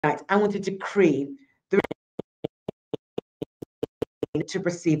I want to decree to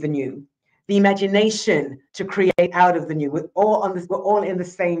perceive the new, the imagination to create out of the new. We're all on this, we're all in the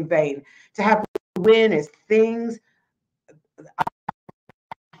same vein. To have awareness, things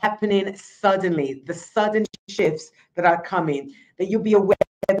happening suddenly, the sudden shifts that are coming, that you'll be aware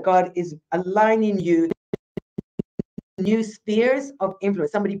that God is aligning you new spheres of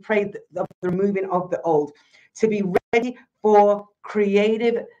influence. Somebody prayed the removing of the old, to be ready for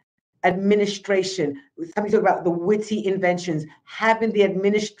creative administration. Somebody talked about the witty inventions, having the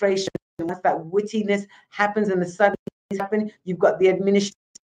administration. Once that wittiness happens and the sudden happen, you've got the administration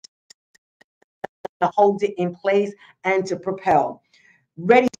to hold it in place and to propel.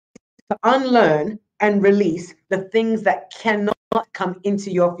 Ready to unlearn and release the things that cannot come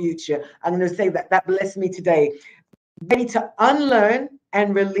into your future. I'm going to say that blessed me today. Ready to unlearn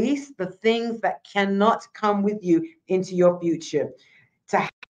and release the things that cannot come with you into your future. To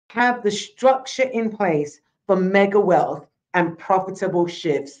have the structure in place for mega wealth and profitable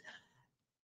shifts.